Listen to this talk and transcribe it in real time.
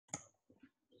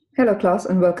Hello class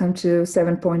and welcome to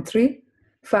 7.3,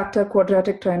 factor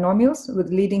quadratic trinomials with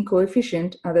leading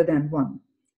coefficient other than 1.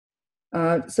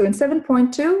 So in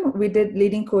 7.2, we did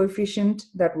leading coefficient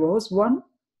that was 1.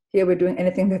 Here we're doing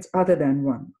anything that's other than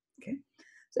 1. Okay.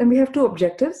 So, and we have two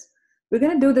objectives. We're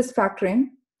going to do this factoring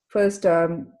first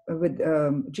with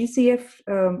GCF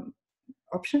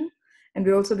option, and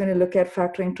we're also going to look at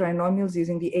factoring trinomials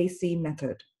using the AC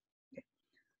method. Okay.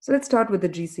 So let's start with the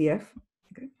GCF.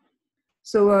 Okay.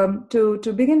 So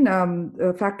to begin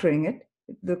factoring it,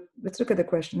 let's look at the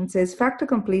question. It says factor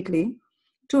completely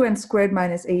 2n squared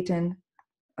minus 8n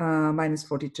minus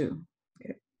 42.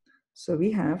 Okay. So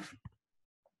we have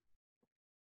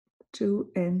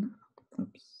 2n,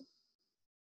 oops,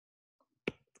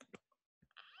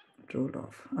 rolled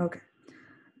off. Okay.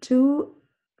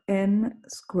 2n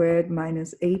squared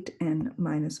minus 8n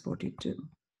minus 42.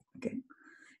 Okay.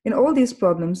 In all these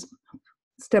problems,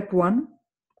 step 1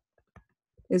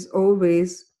 is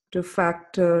always to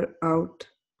factor out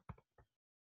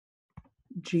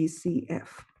GCF.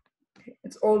 Okay.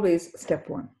 It's always step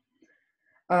 1.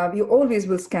 You always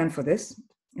will scan for this,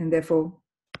 and therefore,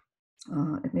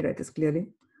 let me write this clearly.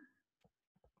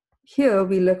 Here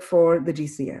we look for the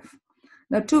GCF.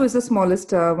 Now 2 is the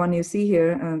smallest one you see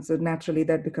here, and so naturally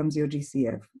that becomes your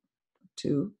GCF.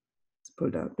 2 is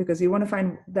pulled out because you want to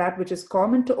find that which is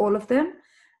common to all of them,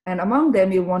 and among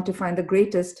them you want to find the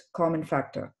greatest common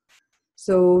factor.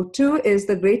 So 2 is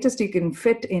the greatest you can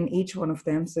fit in each one of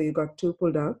them. So you got 2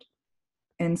 pulled out,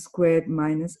 n squared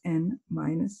minus n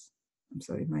minus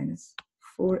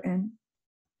 4n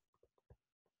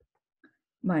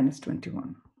minus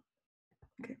 21.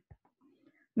 Okay.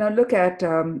 Now look at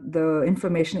the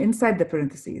information inside the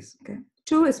parentheses. Okay.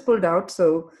 2 is pulled out,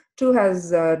 so 2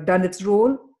 has done its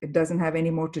role. It doesn't have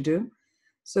any more to do.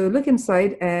 So look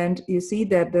inside and you see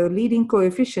that the leading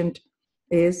coefficient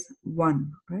is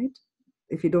 1, right?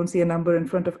 If you don't see a number in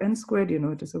front of n squared, you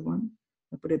know it is a 1.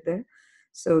 I put it there.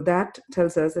 So that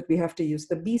tells us that we have to use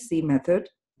the BC method,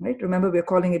 right? Remember, we're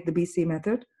calling it the BC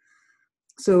method.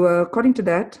 So according to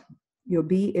that, your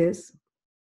B is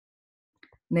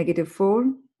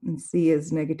 -4 and C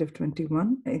is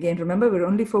 -21. Again, remember, we're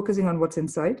only focusing on what's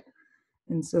inside.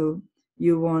 And so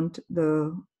you want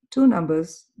the two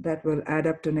numbers that will add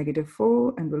up to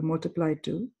 -4 and will multiply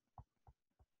to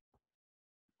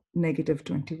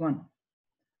 -21.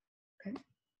 Okay.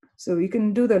 So you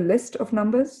can do the list of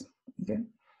numbers. Okay.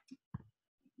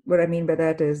 What I mean by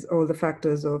that is all the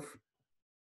factors of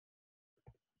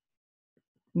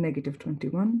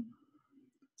 -21.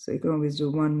 So you can always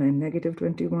do 1 and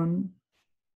 -21.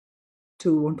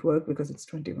 2 won't work because it's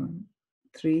 21.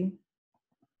 3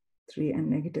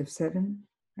 and -7,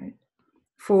 right?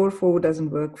 4 doesn't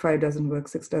work, 5 doesn't work,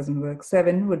 6 doesn't work,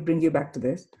 7 would bring you back to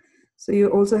this. So you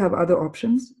also have other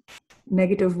options.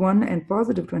 -1 and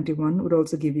 +21 would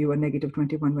also give you a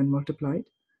 -21 when multiplied.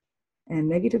 And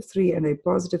 -3 and a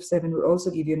 +7 would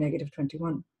also give you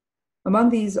 -21. Among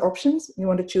these options, you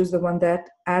want to choose the one that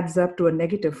adds up to a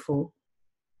 -4.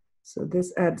 So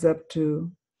this adds up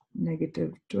to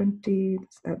 -20,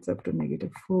 this adds up to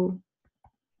 -4,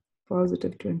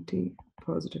 +20,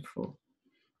 +4.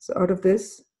 So out of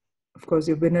this, of course,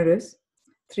 your winner is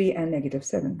 3 and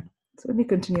 -7. So let me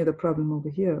continue the problem over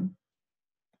here.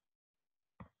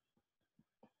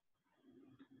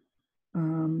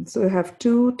 So I have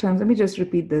 2 times, let me just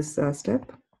repeat this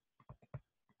step.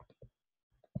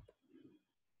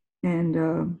 And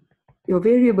your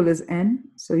variable is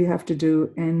n, so you have to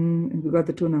do n, and we got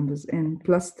the two numbers, n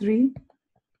plus 3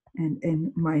 and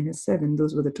n minus 7.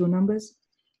 Those were the two numbers.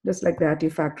 Just like that, you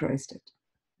factorized it,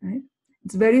 right?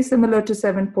 It's very similar to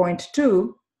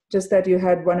 7.2, just that you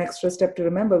had one extra step to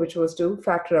remember, which was to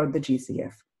factor out the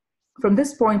GCF. From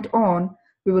this point on,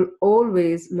 we will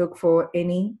always look for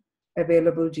any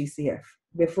available GCF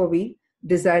before we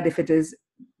decide if it is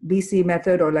BC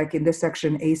method or, like in this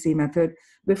section, AC method.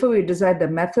 Before we decide the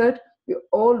method, we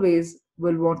always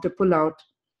will want to pull out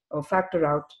or factor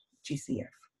out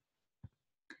GCF.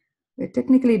 We're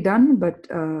technically done, but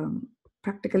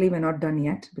practically we're not done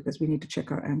yet because we need to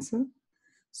check our answer.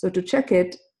 So to check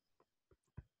it,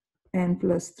 n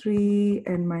plus 3,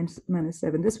 n minus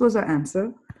 7. This was our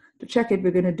answer. To check it,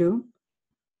 we're going to do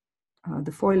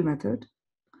the FOIL method.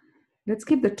 Let's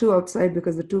keep the 2 outside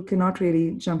because the 2 cannot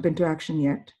really jump into action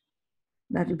yet.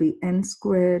 That will be n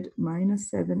squared minus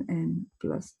 7n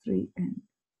plus 3n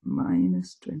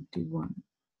minus 21.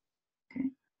 Okay.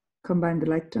 Combine the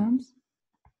like terms.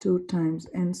 2 times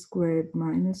n squared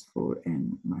minus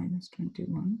 4n minus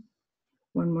 21.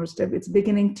 One more step. It's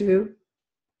beginning to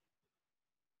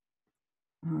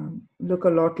look a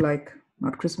lot like,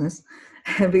 not Christmas,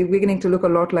 beginning to look a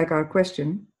lot like our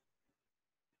question.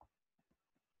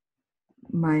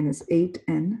 minus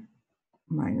 8n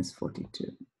minus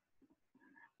 42.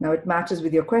 Now it matches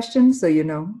with your question, so you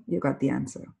know you got the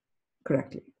answer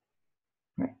correctly.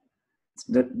 Right.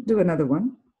 Let's do another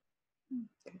one.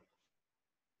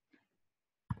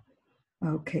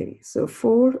 Okay, so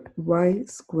 4y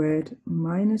squared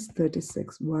minus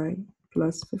 36y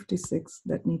plus 56,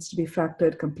 that needs to be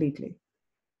factored completely.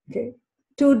 Okay,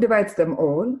 2 divides them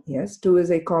all. Yes, 2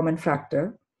 is a common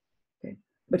factor. Okay,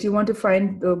 but you want to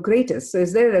find the greatest. So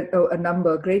is there a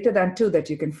number greater than 2 that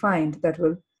you can find that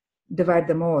will divide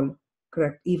them all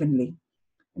correct evenly?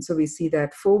 And so we see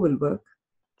that 4 will work.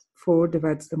 4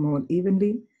 divides them all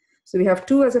evenly. So we have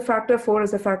 2 as a factor, 4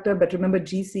 as a factor, but remember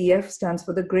GCF stands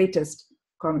for the greatest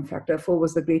common factor. 4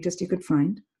 was the greatest you could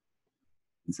find.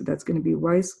 And so that's going to be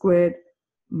y squared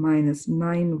minus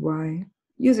 9y.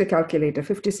 Use your calculator.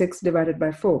 56 divided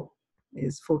by 4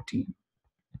 is 14.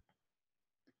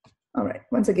 All right.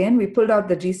 Once again, we pulled out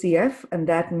the GCF, and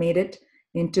that made it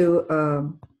into a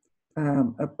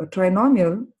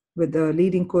trinomial with the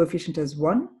leading coefficient as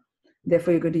 1.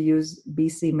 Therefore, you're going to use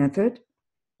BC method,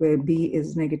 where B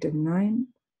is -9,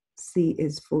 C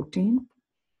is 14.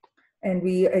 And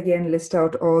we again list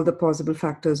out all the possible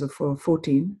factors of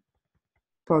 14,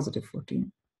 positive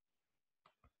 14.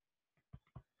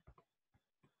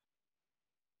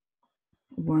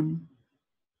 1,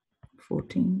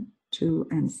 14, 2,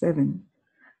 and 7.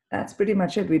 That's pretty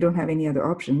much it. We don't have any other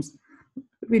options.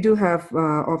 We do have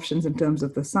options in terms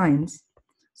of the signs.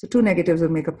 So 2 negatives will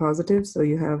make a positive, so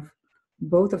you have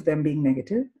both of them being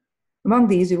negative. Among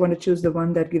these, you want to choose the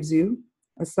one that gives you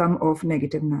a sum of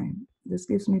 -9. This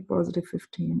gives me positive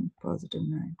 15, positive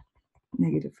 9,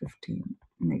 negative 15,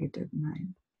 negative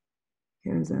 9.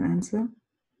 Here's our answer.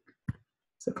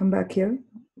 So come back here.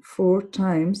 4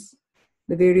 times,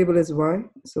 the variable is y,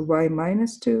 so y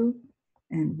minus 2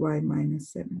 and y minus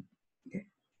 7. Okay.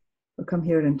 We'll come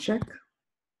here and check.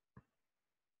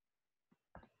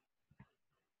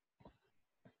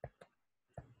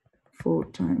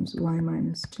 Four times y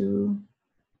minus 2,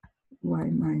 y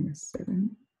minus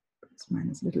 7, plus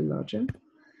minus a little larger.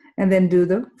 And then do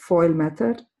the FOIL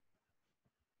method,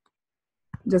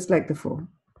 just like the 4.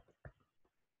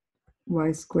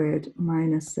 Y squared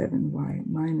minus 7y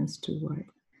minus 2y.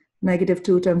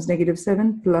 -2 times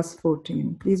 -7 plus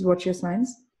 14. Please watch your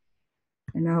signs.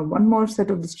 And now one more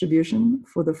set of distribution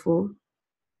for the 4.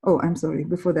 Oh, I'm sorry,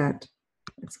 before that,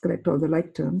 let's collect all the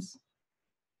like terms.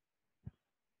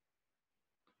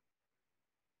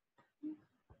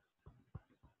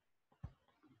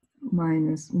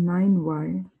 Minus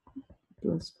 9y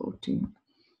plus 14.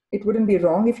 It wouldn't be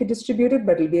wrong if you distributed,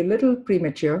 but it'll be a little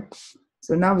premature.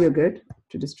 So now we're good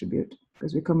to distribute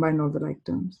because we combine all the like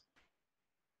terms.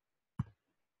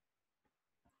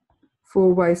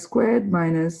 4y squared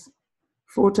minus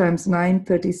 4 times 9,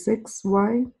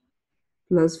 36y,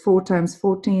 plus 4 times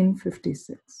 14,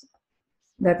 56.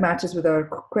 That matches with our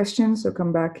question, so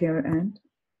come back here and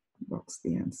box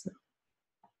the answer.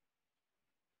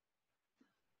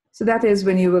 So that is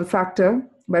when you will factor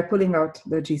by pulling out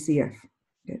the GCF.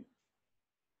 Okay.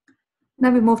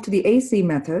 Now we move to the AC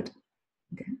method.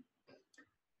 Okay.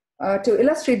 To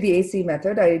illustrate the AC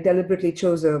method, I deliberately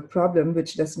chose a problem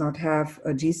which does not have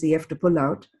a GCF to pull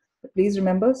out. But please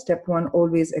remember, step 1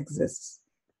 always exists.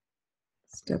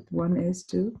 Step 1 is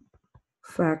to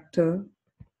factor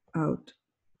out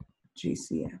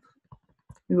GCF.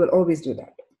 We will always do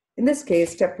that. In this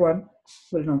case, step 1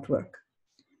 will not work.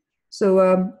 So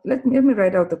let me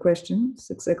write out the question,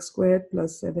 6x squared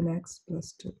plus 7x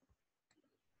plus 2.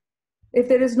 If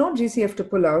there is no GCF to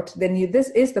pull out, then this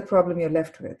is the problem you're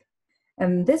left with.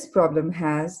 And this problem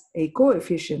has a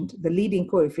coefficient, the leading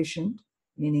coefficient,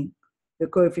 meaning the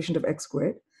coefficient of x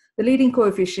squared, the leading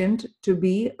coefficient to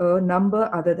be a number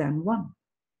other than 1.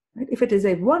 Right? If it is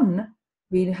a 1,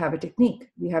 we have a technique.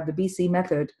 We have the BC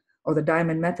method or the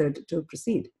diamond method to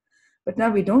proceed. But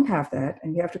now we don't have that,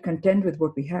 and we have to contend with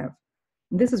what we have.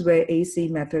 And this is where AC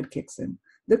method kicks in.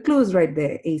 The clue is right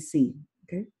there, AC.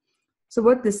 Okay. So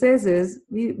what this says is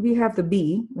we have the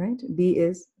B, right? B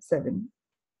is 7.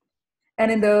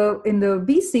 And in the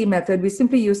BC method, we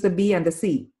simply use the B and the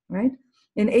C, right?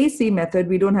 In AC method,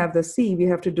 we don't have the C. We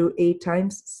have to do A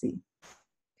times C.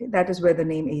 Okay. That is where the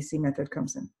name AC method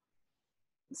comes in.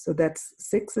 So that's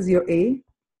 6 is your A,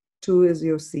 2 is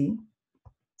your C.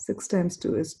 6 times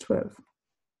 2 is 12.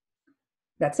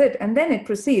 That's it. And then it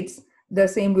proceeds the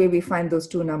same way we find those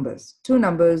two numbers. Two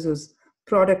numbers whose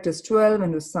product is 12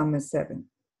 and whose sum is 7.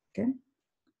 Okay?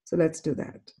 So let's do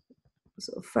that.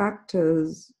 So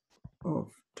factors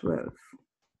of 12.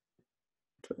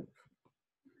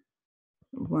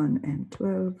 1 and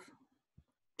 12,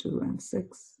 2 and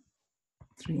 6,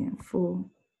 3 and 4.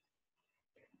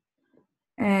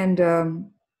 And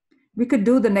we could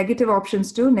do the negative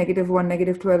options too, -1,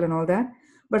 -12, and all that.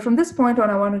 But from this point on,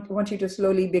 I want you to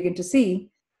slowly begin to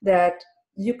see that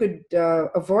you could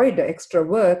avoid the extra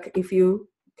work if you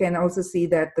can also see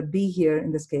that the b here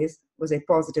in this case was a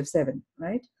 +7,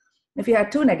 right? If you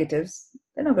had two negatives,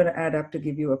 they're not going to add up to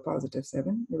give you a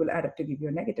 +7. They will add up to give you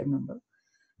a negative number.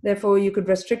 Therefore, you could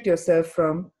restrict yourself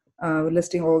from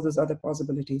listing all those other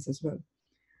possibilities as well.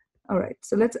 All right,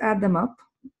 so let's add them up.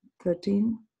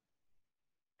 13,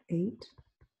 8,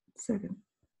 7.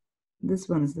 This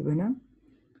one is the winner.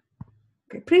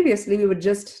 Okay, previously, we would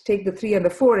just take the 3 and the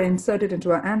 4 and insert it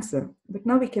into our answer. But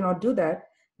now we cannot do that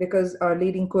because our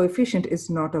leading coefficient is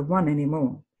not a 1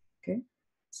 anymore. Okay,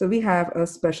 so we have a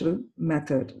special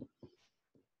method.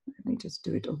 Let me just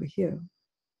do it over here.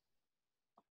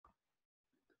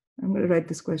 I'm going to write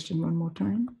this question one more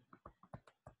time.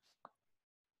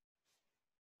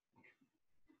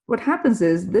 What happens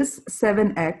is this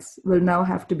 7x will now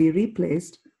have to be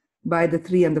replaced by the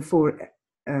 3 and the 4,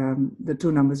 the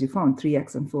two numbers you found,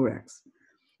 3x and 4x.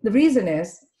 The reason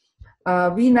is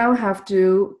we now have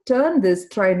to turn this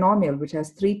trinomial, which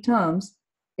has 3 terms,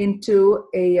 into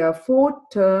a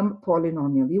 4-term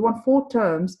polynomial. You want 4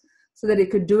 terms so that you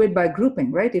could do it by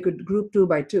grouping, right? You could group 2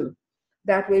 by 2.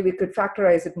 That way we could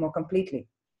factorize it more completely.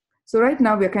 So right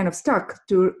now we're kind of stuck.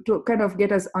 To kind of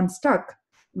get us unstuck,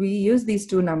 we use these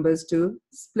two numbers to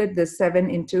split the 7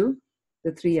 into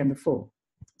the 3 and the 4.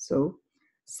 So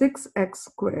 6x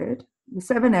squared, the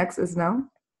 7x is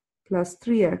now plus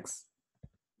 3x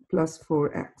plus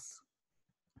 4x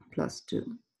plus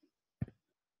 2.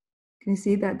 Can you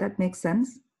see that? That makes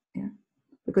sense? Yeah.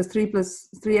 Because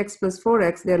 3x plus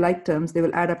 4x, they're like terms, they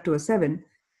will add up to a 7.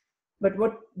 But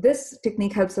what this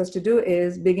technique helps us to do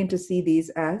is begin to see these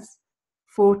as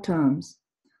 4 terms.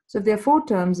 So if there are 4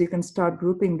 terms, you can start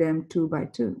grouping them 2 by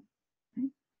 2. Right?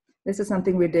 This is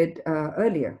something we did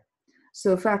earlier.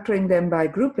 So factoring them by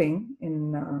grouping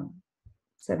in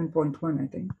 7.1, I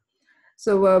think.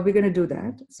 So we're going to do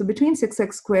that. So between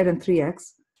 6x squared and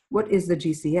 3x, what is the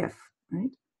GCF,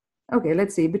 right? Okay,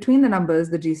 let's see. Between the numbers,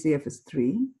 the GCF is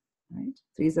 3, right?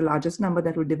 3 is the largest number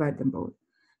that will divide them both.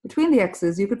 Between the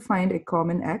x's, you could find a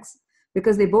common x.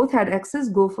 Because they both had x's,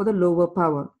 go for the lower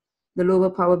power. The lower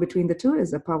power between the two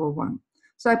is a power 1.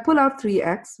 So I pull out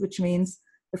 3x, which means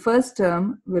the first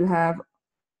term will have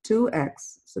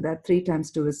 2x. So that 3 times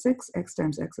 2 is 6. X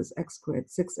times x is x squared.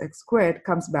 6x squared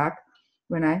comes back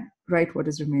when I write what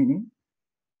is remaining.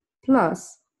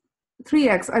 Plus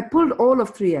 3x. I pulled all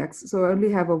of 3x, so I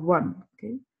only have a 1.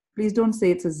 Okay. Please don't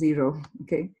say it's a 0.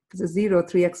 Okay. If it's a 0,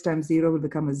 3x times 0 will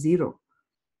become a 0.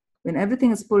 When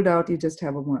everything is pulled out, you just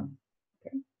have a 1.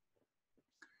 Okay.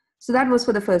 So that was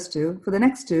for the first two. For the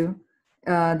next two,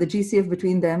 the GCF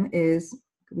between them is,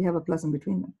 we have a plus in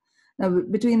between them. Now,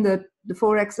 between the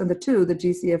 4x and the 2, the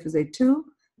GCF is a 2.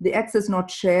 The x is not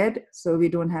shared, so we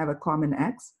don't have a common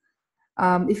x.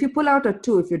 If you pull out a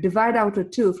 2, if you divide out a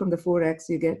 2 from the 4x,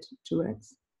 you get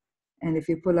 2x. And if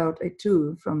you pull out a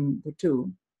 2 from the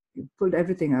 2, you pulled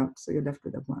everything out, so you're left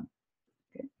with a 1.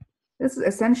 Okay. This is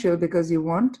essential because you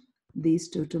want these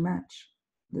two to match,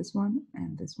 this one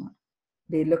and this one.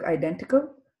 They look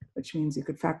identical, which means you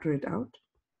could factor it out.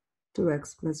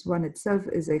 2x plus 1 itself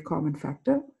is a common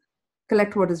factor.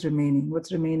 Collect what is remaining.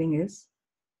 What's remaining is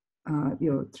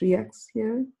your 3x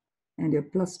here and your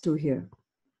plus 2 here.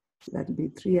 So that will be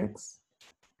 3x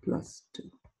plus 2.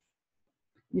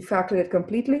 You factor it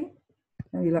completely,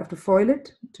 and you'll have to FOIL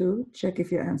it to check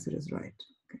if your answer is right.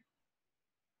 Okay.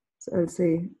 So I'll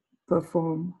say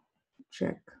perform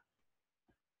check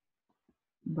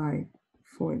by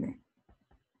foiling,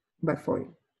 by FOIL.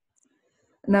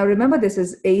 Now remember, this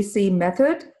is AC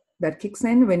method that kicks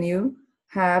in when you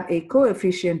have a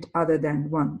coefficient other than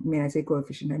 1. When I say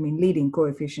coefficient, I mean leading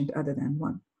coefficient other than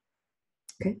 1.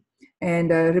 Okay. And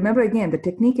remember again, the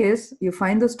technique is you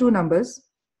find those two numbers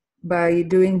by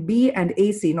doing B and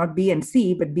AC, not B and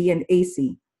C, but B and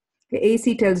AC. Okay.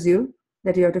 AC tells you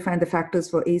that you have to find the factors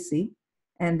for AC.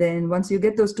 And then once you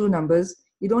get those two numbers,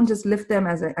 you don't just lift them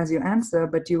as your answer,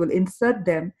 but you will insert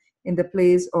them in the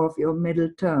place of your middle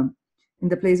term. In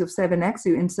the place of 7x,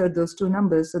 you insert those two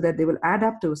numbers so that they will add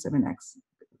up to 7x,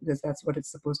 because that's what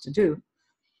it's supposed to do.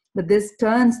 But this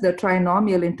turns the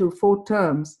trinomial into 4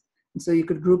 terms. And so you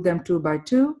could group them 2 by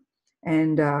 2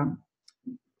 and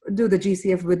do the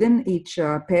GCF within each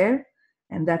pair,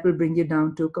 and that will bring you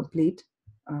down to complete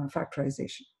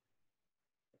factorization.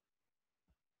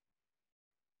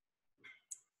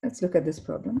 Let's look at this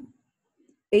problem.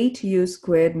 8u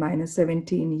squared minus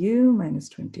 17u minus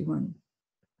 21.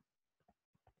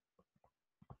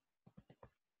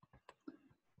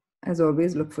 as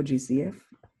always, look for GCF.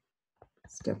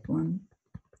 Step 1,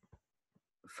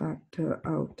 factor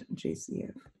out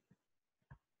GCF.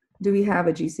 Do we have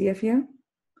a GCF here?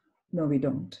 No, we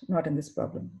don't, not in this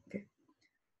problem. Okay.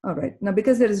 All right, now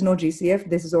because there is no GCF,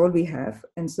 this is all we have.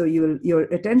 And so your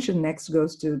attention next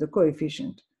goes to the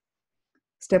coefficient.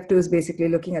 Step 2 is basically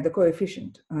looking at the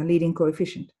coefficient, leading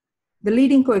coefficient. The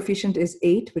leading coefficient is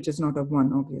 8, which is not a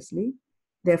 1, obviously.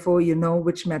 Therefore, you know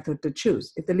which method to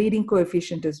choose. If the leading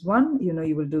coefficient is 1, you know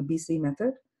you will do BC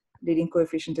method. Leading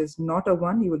coefficient is not a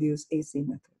 1, you will use AC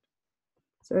method.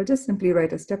 So I'll just simply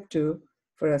write a step 2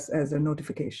 for us as a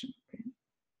notification. Okay.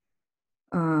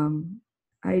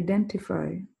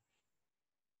 Identify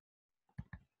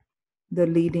the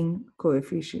leading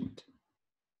coefficient.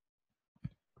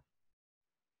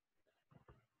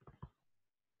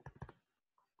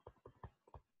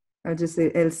 I'll just say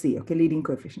LC, okay, leading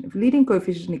coefficient. If leading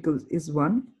coefficient is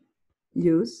 1,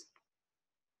 use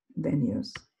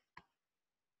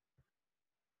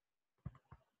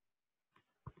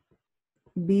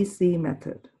BC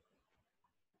method,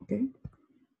 okay?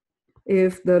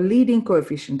 If the leading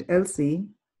coefficient, LC,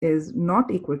 is not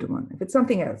equal to 1, if it's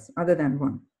something else other than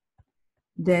 1,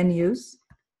 then use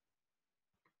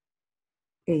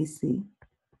AC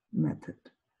method,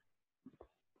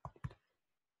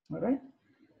 all right?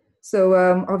 So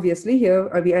obviously here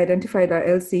we identified our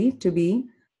LC to be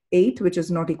 8, which is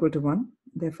not equal to 1.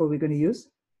 Therefore, we're going to use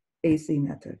AC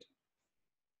method.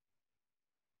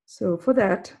 So for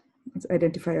that, let's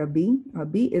identify our B. Our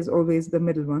B is always the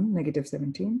middle one, negative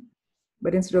 17.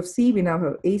 But instead of C, we now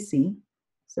have AC.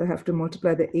 So I have to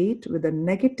multiply the 8 with a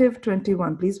negative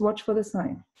 21. Please watch for the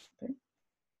sign. Okay.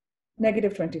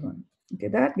 Negative 21. Okay,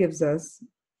 that gives us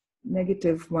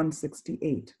negative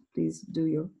 168. Please do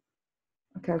your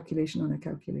calculation on a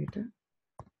calculator.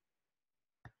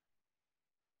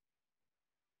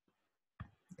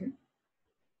 Okay.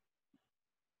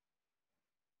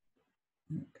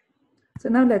 So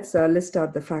now let's list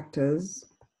out the factors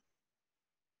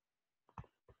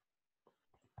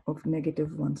of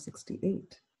negative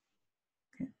 168.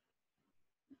 Okay.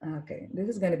 Okay, this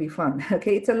is going to be fun.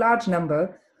 Okay, it's a large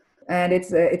number, and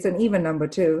it's an even number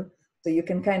too. So you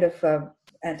can kind of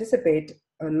anticipate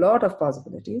a lot of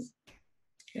possibilities.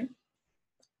 Okay.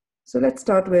 So let's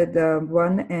start with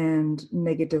 1 and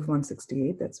negative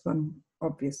 168. That's one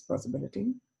obvious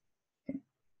possibility. Okay.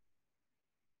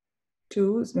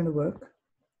 2 is going to work.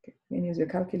 Okay. You can use your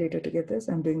calculator to get this.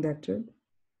 I'm doing that too.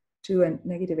 2 and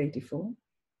negative 84.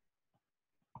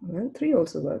 Well, 3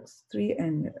 also works. 3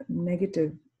 and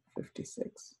negative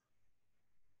 56.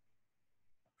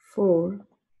 4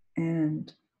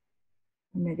 and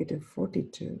negative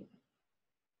 42.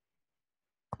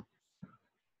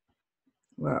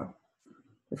 Wow.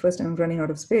 The first time I'm running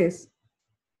out of space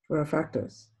for our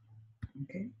factors.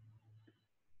 Okay.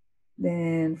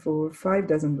 Then for 5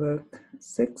 doesn't work.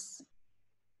 6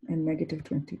 and negative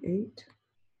 28.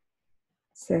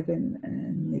 7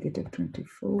 and negative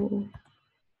 24.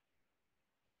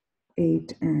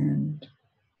 8 and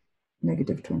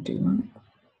negative 21.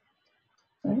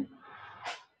 Right?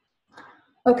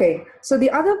 Okay, so the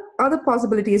other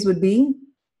possibilities would be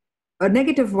a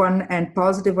negative 1 and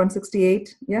positive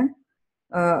 168, yeah?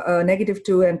 A negative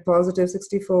 2 and positive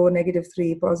 64, negative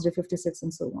 3, positive 56,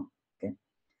 and so on, okay?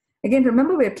 Again,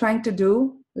 remember we're trying to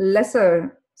do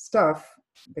lesser stuff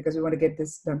because we want to get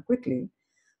this done quickly.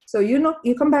 So you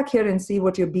come back here and see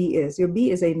what your B is. Your B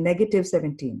is a negative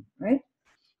 17, right?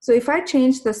 So if I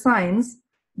change the signs,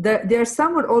 their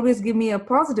sum would always give me a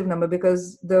positive number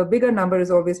because the bigger number is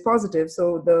always positive.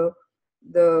 So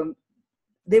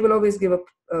they will always give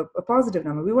a positive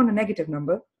number. We want a negative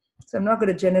number. So I'm not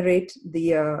going to generate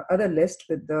the other list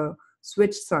with the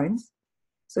switch signs.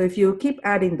 So if you keep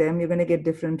adding them, you're going to get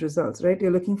different results, right? You're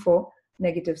looking for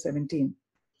negative 17.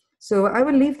 So I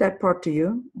will leave that part to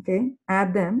you, okay?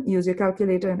 Add them, use your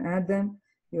calculator and add them.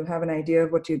 You'll have an idea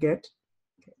of what you get.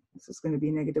 Okay. This is going to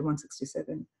be negative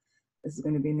 167. This is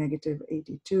going to be negative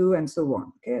 82 and so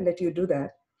on, okay? I'll let you do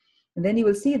that. And then you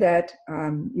will see that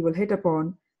you will hit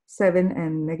upon 7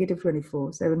 and negative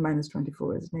 24. 7 minus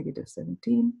 24 is negative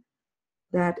 17.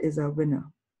 That is our winner,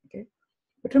 okay?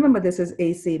 But remember, this is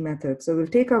AC method. So we'll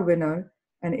take our winner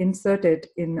and insert it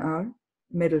in our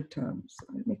middle term. So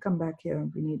let me come back here.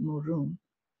 We need more room.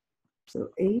 So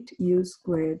 8u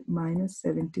squared minus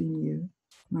 17u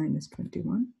minus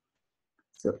 21.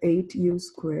 So 8u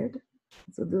squared.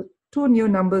 So the two new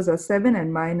numbers are 7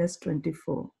 and minus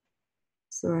 24.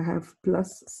 So I have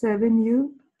plus 7u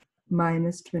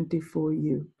minus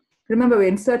 24u. Remember, we're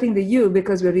inserting the u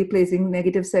because we're replacing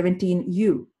negative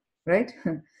 17u, right?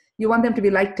 You want them to be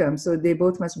like terms, so they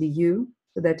both must be u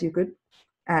so that you could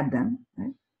add them,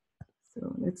 right?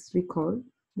 So let's recall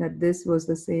that this was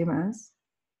the same as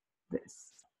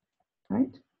this,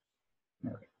 right?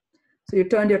 Okay. So you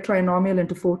turned your trinomial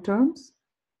into 4 terms.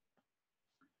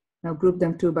 Now group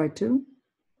them 2 by 2.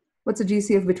 What's the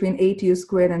GCF between 8u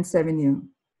squared and 7u?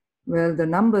 Well, the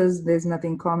numbers, there's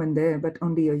nothing common there, but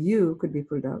only a u could be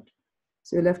pulled out.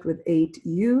 So you're left with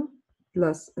 8u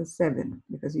plus a 7,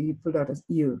 because you pulled out a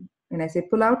u. When I say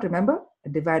pull out, remember, I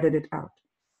divided it out.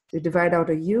 So you divide out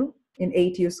a u. In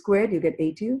 8u squared, you get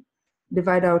 8u.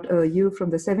 Divide out a u from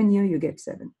the 7u, you get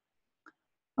 7.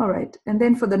 All right, and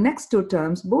then for the next 2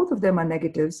 terms, both of them are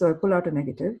negative, so I pull out a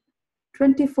negative.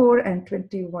 24 and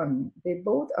 21, they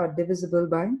both are divisible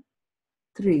by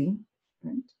 3,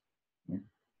 right? Yeah.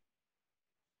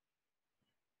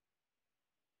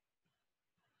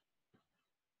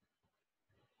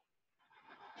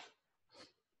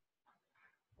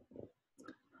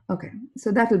 Okay,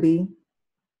 so that will be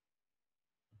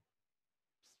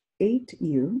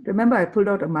 8u. Remember, I pulled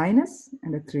out a minus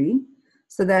and a 3,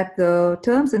 so that the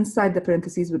terms inside the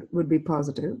parentheses would be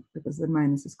positive, because the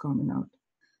minus is common out.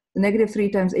 The negative 3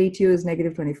 times 8u is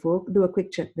negative 24. Do a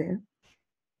quick check there.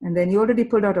 And then you already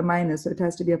pulled out a minus, so it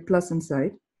has to be a plus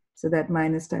inside. So that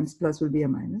minus times plus will be a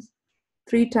minus.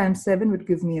 3 times 7 would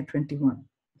give me a 21.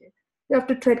 Okay. You have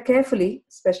to tread carefully,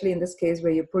 especially in this case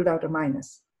where you pulled out a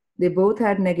minus. They both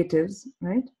had negatives,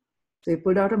 right? So you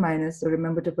pulled out a minus, so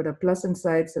remember to put a plus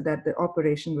inside so that the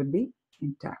operation would be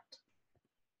intact.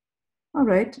 All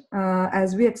right,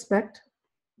 as we expect,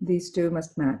 these two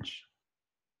must match.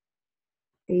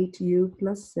 8u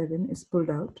plus 7 is pulled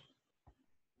out.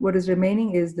 What is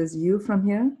remaining is this u from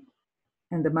here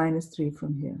and the minus 3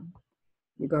 from here.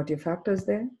 You got your factors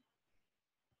there.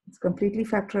 It's completely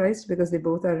factorized because they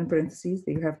both are in parentheses.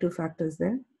 You have 2 factors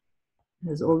there.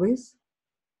 As always,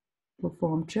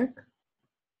 perform check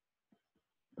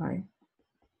by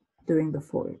doing the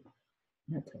FOIL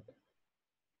method.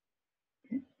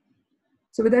 Okay.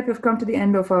 So with that, we've come to the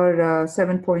end of our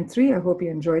 7.3. I hope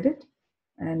you enjoyed it,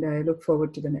 and I look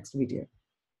forward to the next video.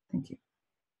 Thank you.